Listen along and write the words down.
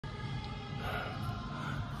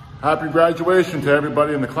Happy graduation to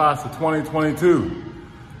everybody in the class of 2022.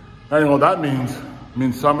 Now, you know what that means? It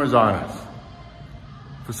means summer's on us.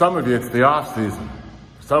 For some of you, it's the off season.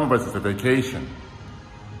 For some of us, it's a vacation.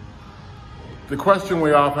 The question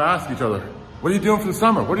we often ask each other, what are you doing for the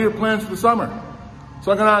summer? What are your plans for the summer?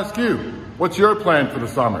 So I'm gonna ask you, what's your plan for the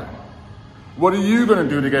summer? What are you gonna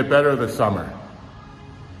do to get better this summer?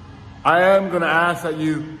 I am gonna ask that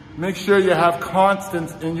you make sure you have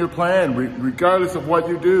constants in your plan, regardless of what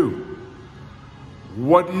you do.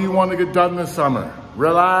 What do you want to get done this summer?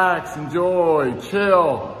 Relax, enjoy,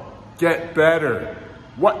 chill, get better.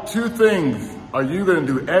 What 2 things are you gonna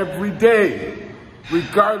do every day,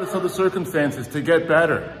 regardless of the circumstances, to get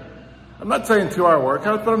better? I'm not saying 2-hour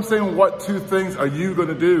workouts, but I'm saying what 2 things are you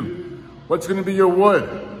gonna do? What's gonna be your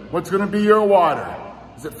wood? What's gonna be your water?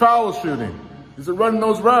 Is it foul shooting? Is it running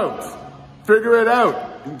those routes? Figure it out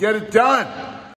and get it done.